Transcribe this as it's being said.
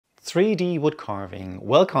3D wood carving.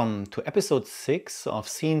 Welcome to episode 6 of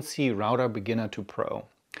CNC Router Beginner to Pro.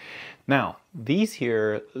 Now, these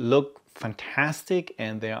here look fantastic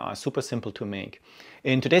and they are super simple to make.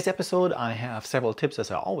 In today's episode, I have several tips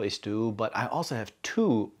as I always do, but I also have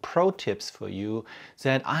 2 pro tips for you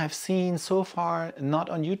that I have seen so far not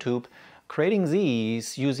on YouTube, creating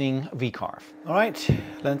these using VCarve. All right,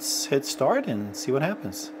 let's hit start and see what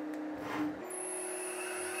happens.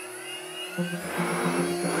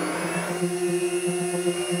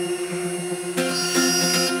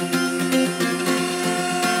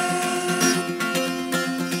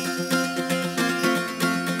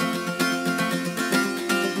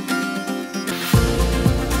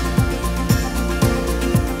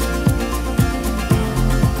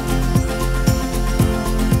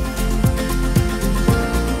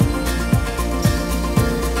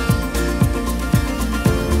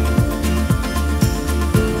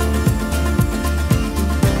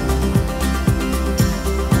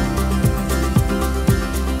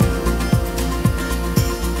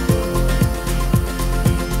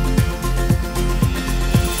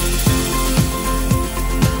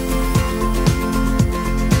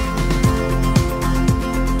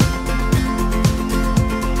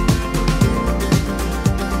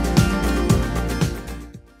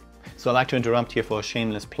 So I'd like to interrupt here for a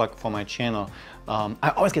shameless plug for my channel.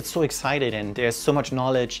 I always get so excited and there's so much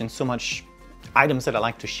knowledge and so much items that I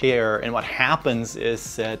like to share, and what happens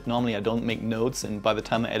is that normally I don't make notes, and by the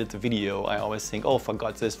time I edit the video I always think, oh,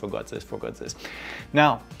 forgot this, forgot this, forgot this.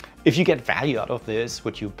 Now, if you get value out of this,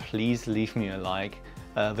 would you please leave me a like?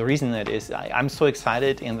 The reason that is I'm so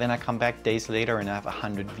excited, and then I come back days later and I have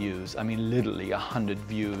 100 views. I mean literally 100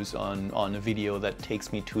 views on a video that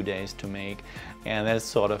takes me 2 days to make, and that's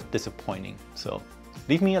sort of disappointing. So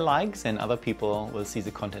leave me a like and other people will see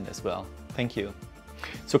the content as well. Thank you.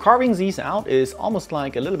 So carving these out is almost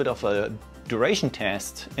like a little bit of a duration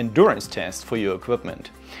test, endurance test for your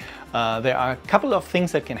equipment. There are a couple of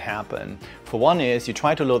things that can happen. For one is you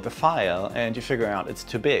try to load the file and you figure out it's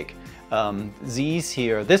too big.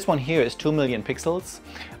 This one here is 2 million pixels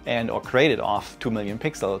or created off 2 million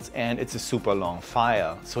pixels, and it's a super long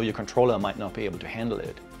file, so your controller might not be able to handle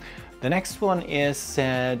it. The next one is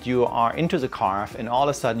that you are into the carve and all of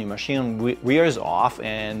a sudden your machine wears off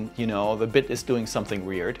and the bit is doing something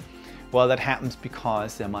weird. Well, that happens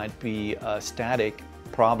because there might be a static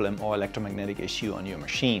problem or electromagnetic issue on your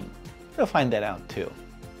machine. You'll find that out too.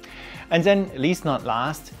 And then, least not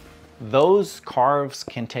last, those carves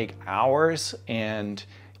can take hours and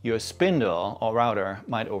your spindle or router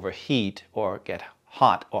might overheat or get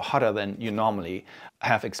hot or hotter than you normally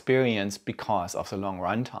have experienced because of the long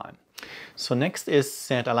runtime. So next is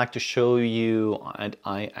that I like to show you, and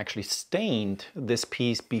I actually stained this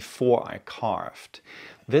piece before I carved.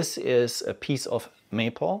 This is a piece of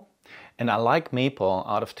maple, and I like maple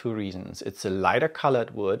out of 2 reasons. It's a lighter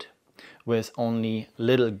colored wood with only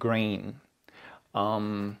little grain.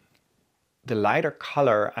 The lighter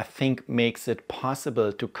color, I think, makes it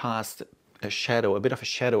possible to cast a shadow, a bit of a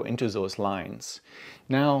shadow into those lines.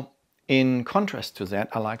 Now, in contrast to that,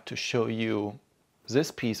 I like to show you this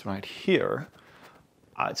piece right here.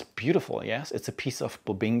 It's beautiful, yes, it's a piece of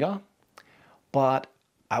Bubinga, but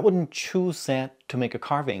I wouldn't choose that to make a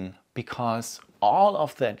carving because all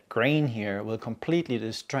of that grain here will completely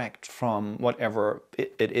distract from whatever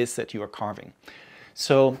it is that you are carving.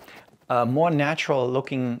 So a more natural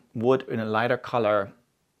looking wood in a lighter color,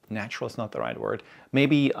 natural is not the right word,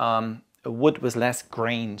 maybe a wood with less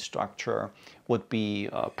grain structure would be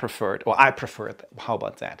preferred, or I prefer it. How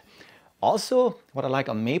about that? Also, what I like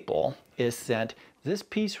on maple is that this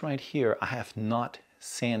piece right here I have not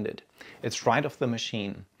sanded. It's right off the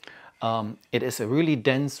machine. It is a really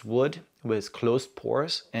dense wood with closed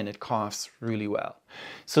pores and it carves really well.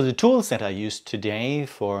 So the tools that I used today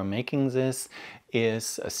for making this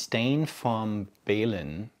is a stain from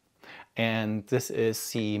Balin, and this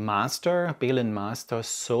is the Balin Master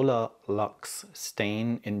Solar Lux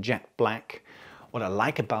stain in jet black. What I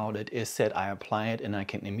like about it is that I apply it and I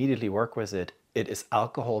can immediately work with it. It is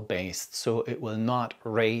alcohol based, so it will not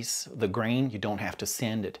raise the grain. You don't have to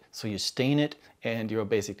sand it. So you stain it and you're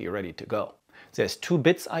basically ready to go. There's 2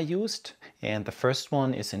 bits I used, and the first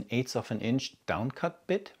one is an 1/8 of an inch downcut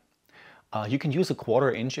bit. You can use a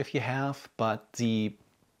 1/4 inch if you have, but the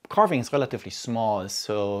carving is relatively small,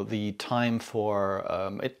 so the time for,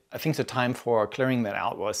 I think the time for clearing that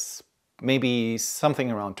out was maybe something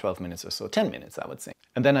around 12 minutes or so, 10 minutes I would say.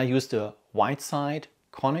 And then I used a white side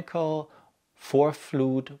Conical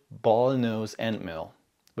 4-flute ball nose end mill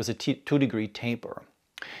with a 2-degree taper.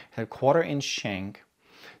 It had a 1/4 inch shank,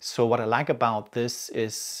 So what I like about this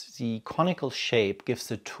is the conical shape gives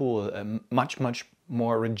the tool a much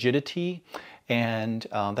more rigidity, and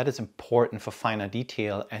that is important for finer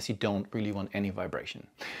detail, as you don't really want any vibration.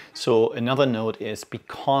 So another note is,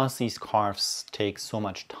 because these carves take so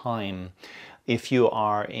much time, if you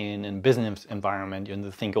are in a business environment and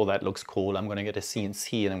you think, oh, that looks cool, I'm going to get a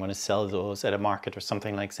CNC and I'm going to sell those at a market or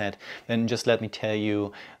something like that, then just let me tell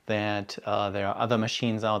you that there are other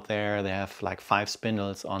machines out there. They have like 5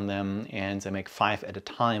 spindles on them, and they make 5 at a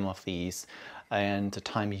time of these. And the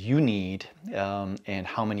time you need and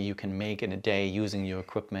how many you can make in a day using your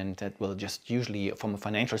equipment, that will just usually, from a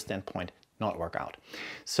financial standpoint, not work out.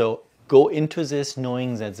 So go into this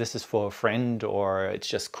knowing that this is for a friend or it's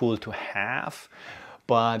just cool to have,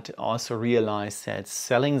 but also realize that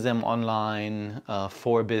selling them online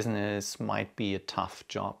for business might be a tough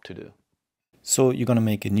job to do. So you're going to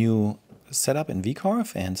make a new setup in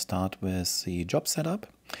VCarve and start with the job setup.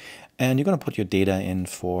 And you're going to put your data in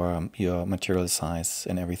for your material size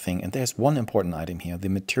and everything. And there's one important item here, the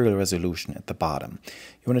material resolution at the bottom.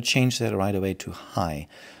 You want to change that right away to high.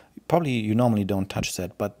 Probably you normally don't touch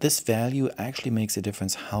that, but this value actually makes a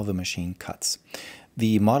difference how the machine cuts.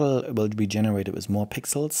 The model will be generated with more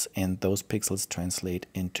pixels, and those pixels translate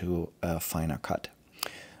into a finer cut.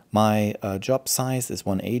 My job size is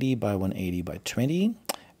 180 by 180 by 20.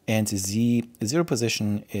 And the zero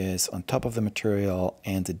position is on top of the material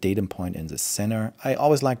and the datum point in the center. I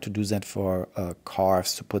always like to do that for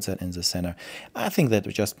carves, to put that in the center. I think that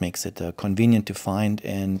just makes it convenient to find,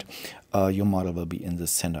 and your model will be in the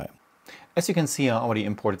center. As you can see, I already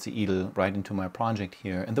imported the eagle right into my project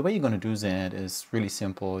here. And the way you're going to do that is really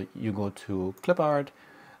simple. You go to clip art,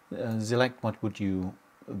 select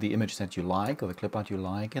the image that you like or the clip art you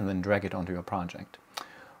like, and then drag it onto your project.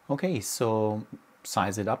 Okay, so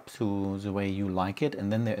size it up to the way you like it,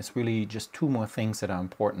 and then there is really just 2 more things that are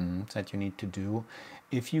important that you need to do.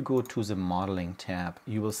 If you go to the modeling tab,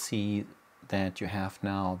 you will see that you have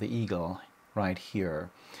now the eagle right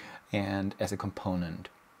here and as a component.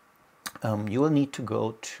 You will need to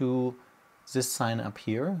go to this sign up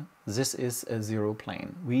here. This is a 0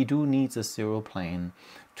 plane. We do need this 0 plane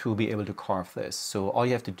to be able to carve this. So all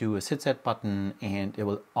you have to do is hit that button and it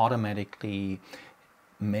will automatically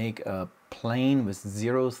make a plane with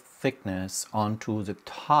 0 thickness onto the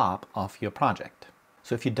top of your project.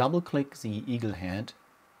 So if you double click the eagle head,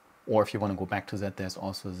 or if you want to go back to that, there's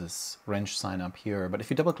also this wrench sign up here, but if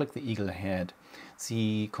you double click the eagle head,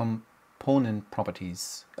 the component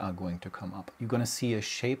properties are going to come up. You're going to see a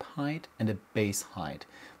shape height and a base height.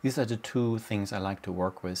 These are the 2 things I like to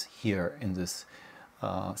work with here in this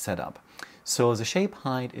setup. So the shape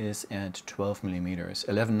height is at 12 millimeters,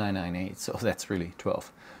 11998, so that's really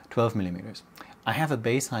 12 millimeters. I have a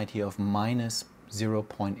base height here of minus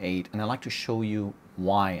 0.8, and I like to show you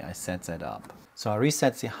why I set that up. So I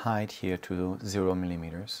reset the height here to 0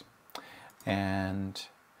 millimeters, and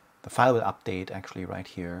the file will update actually right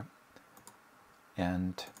here.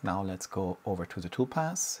 And now let's go over to the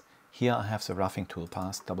toolpaths. Here I have the roughing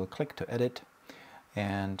toolpath. Double click to edit,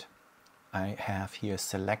 and I have here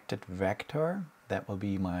selected vector. That will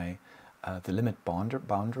be my the limit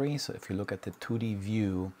boundary. So if you look at the 2D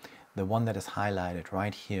view, the one that is highlighted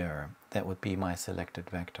right here, that would be my selected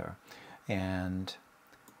vector. And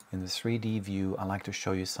in the 3D view, I like to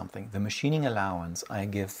show you something. The machining allowance I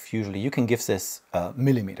give, usually you can give this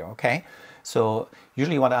millimeter, okay? So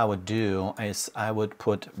usually what I would do is I would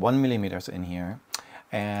put 1 millimeters in here,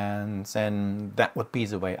 and then that would be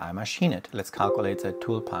the way I machine it. Let's calculate the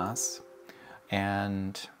toolpath,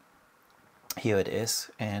 and here it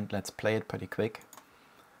is, and let's play it pretty quick.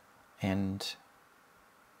 And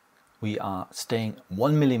we are staying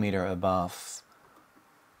 1 millimeter above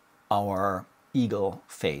our eagle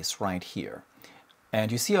face right here.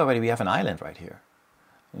 And you see already we have an island right here.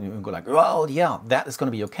 And you go like, well, yeah, that is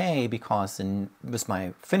going to be okay, because with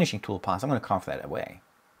my finishing toolpath, I'm going to carve that away.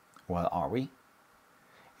 Well, are we?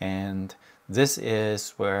 And this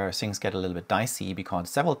is where things get a little bit dicey, because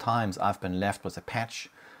several times I've been left with a patch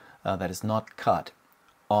that is not cut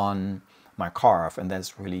on my carve, and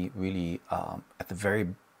that's really at the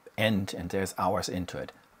very end, and there's hours into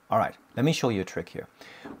it. All right, let me show you a trick here.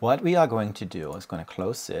 What we are going to do is going to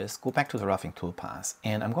close this, go back to the roughing toolpath,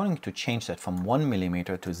 and I'm going to change that from 1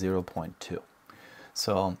 millimeter to 0.2.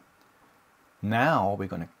 So now we're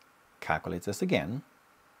going to calculate this again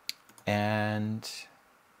and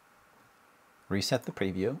reset the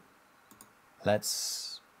preview.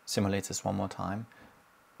 Let's simulate this one more time.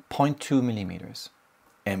 0.2 millimeters.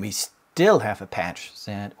 And we still have a patch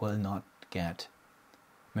that will not get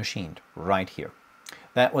machined right here.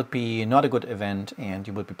 That would be not a good event, and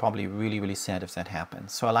you would be probably really sad if that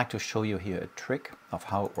happens. So I like to show you here a trick of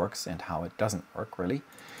how it works and how it doesn't work really.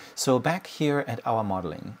 So back here at our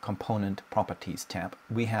modeling component properties tab,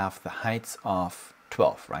 we have the heights of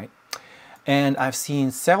 12, right? And I've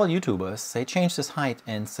seen several YouTubers, they change this height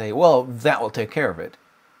and say, well, that will take care of it.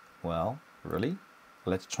 Well, really?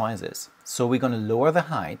 Let's try this. So we're going to lower the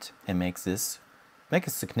height and make it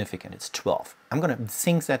significant. It's 12. I'm going to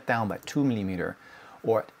sink that down by 2 millimeters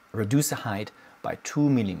or reduce the height by 2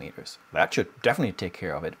 millimeters. That should definitely take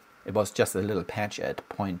care of it. It was just a little patch at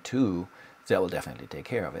 0.2. That will definitely take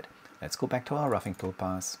care of it. Let's go back to our roughing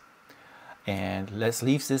toolpaths and let's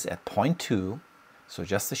leave this at 0.2. So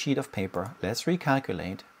just a sheet of paper. Let's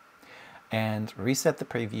recalculate and reset the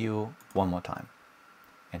preview one more time.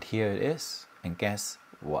 And here it is. And guess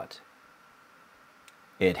what?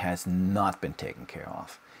 It has not been taken care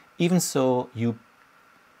of. Even so, you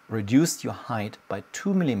reduced your height by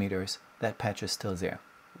 2 millimeters, that patch is still there.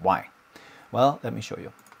 Why? Well, let me show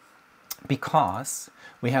you. Because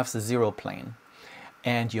we have the zero plane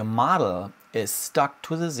and your model is stuck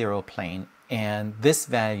to the zero plane, and this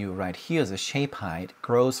value right here, the shape height,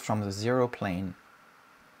 grows from the zero plane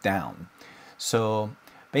down. So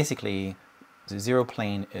basically the zero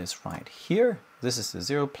plane is right here. This is the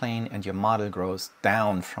zero plane and your model grows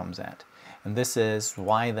down from that. And this is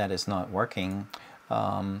why that is not working.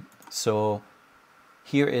 So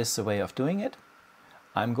here is the way of doing it.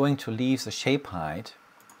 I'm going to leave the shape height.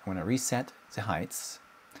 I'm going to reset the heights.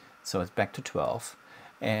 So it's back to 12.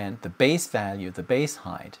 And the base value, the base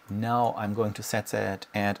height, now I'm going to set that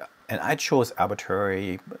at, and I chose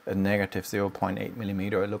arbitrary a negative 0.8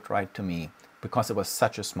 millimeter. It looked right to me because it was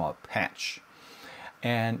such a small patch.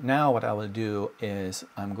 And now what I will do is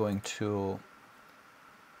I'm going to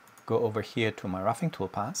go over here to my roughing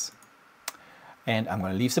toolpaths and I'm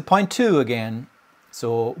going to leave the 0.2 again.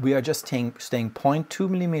 So we are just staying 0.2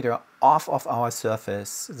 millimeter off of our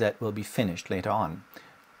surface that will be finished later on.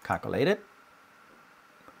 Calculate it,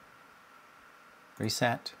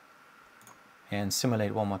 reset, and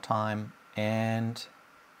simulate one more time, and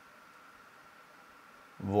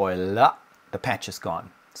voila, the patch is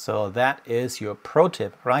gone. So that is your pro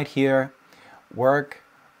tip right here. Work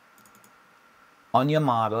on your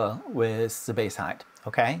model with the base height,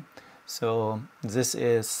 okay? So this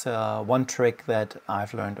is one trick that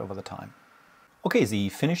I've learned over the time. Okay, the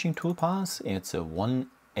finishing toolpath, it's a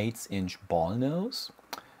 1/8 inch ball nose.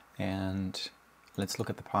 And let's look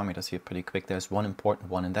at the parameters here pretty quick. There's one important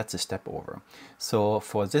one, and that's a step over. So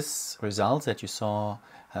for this result that you saw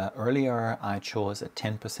earlier, I chose a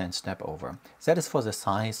 10% step over. That is for the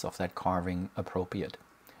size of that carving appropriate.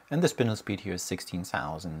 And the spindle speed here is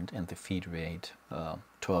 16,000 and the feed rate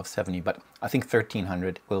 1270, but I think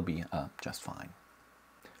 1300 will be just fine.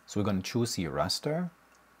 So we're going to choose the raster,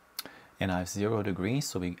 and I have 0 degrees,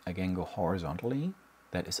 so we again go horizontally.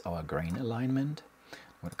 That is our grain alignment.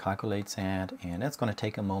 I'm going to calculate that, and that's going to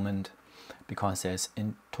take a moment because there's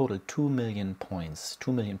in total 2 million points,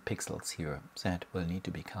 2 million pixels here that will need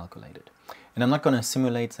to be calculated. And I'm not going to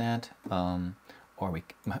simulate that, hang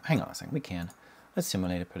on a second, we can. Let's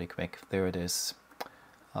simulate it pretty quick. There it is.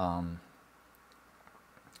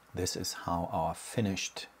 This is how our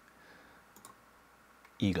finished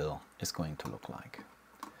eagle is going to look like.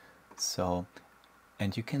 So,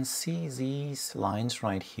 and you can see these lines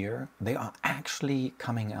right here. They are actually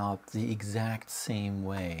coming out the exact same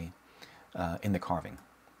way in the carving.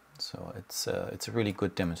 So it's a really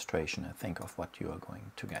good demonstration, I think, of what you are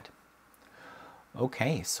going to get.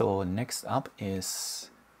 Okay, so next up is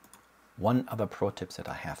one other pro tip that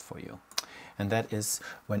I have for you. And that is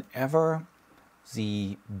whenever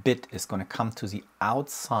the bit is going to come to the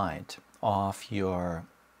outside of your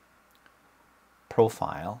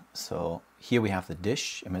profile. So here we have the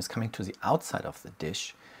dish, and it's coming to the outside of the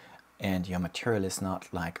dish, and your material is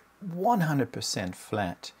not like 100%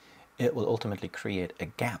 flat. It will ultimately create a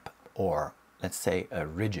gap, or let's say a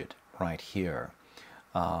ridge right here,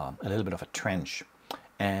 a little bit of a trench.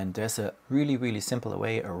 And there's a really simple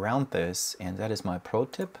way around this, and that is my pro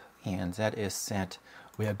tip, and that is that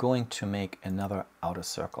we are going to make another outer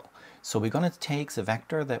circle. So we're going to take the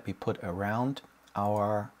vector that we put around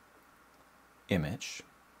our image,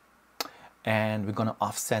 and we're going to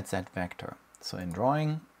offset that vector. So in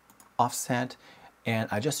drawing, offset, and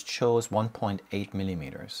I just chose 1.8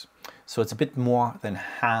 millimeters. So it's a bit more than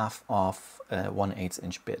half of a 1/8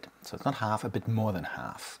 inch bit. So it's not half, a bit more than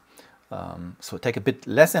half. So take a bit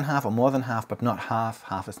less than half or more than half, but not half.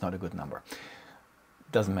 Half is not a good number.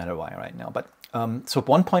 Doesn't matter why right now. But so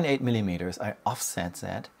 1.8 millimeters, I offset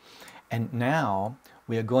that. And now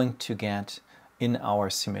we are going to get in our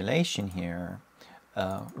simulation here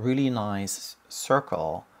a really nice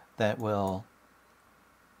circle that will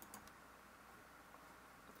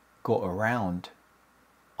go around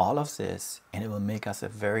all of this, and it will make us a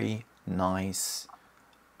very nice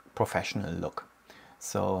professional look.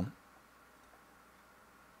 So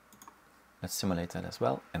let's simulate that as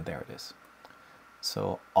well, and there it is.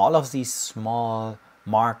 So all of these small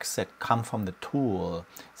marks that come from the tool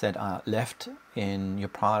that are left in your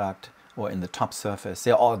product or in the top surface,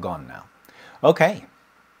 they're all gone now. Okay,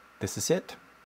 this is it.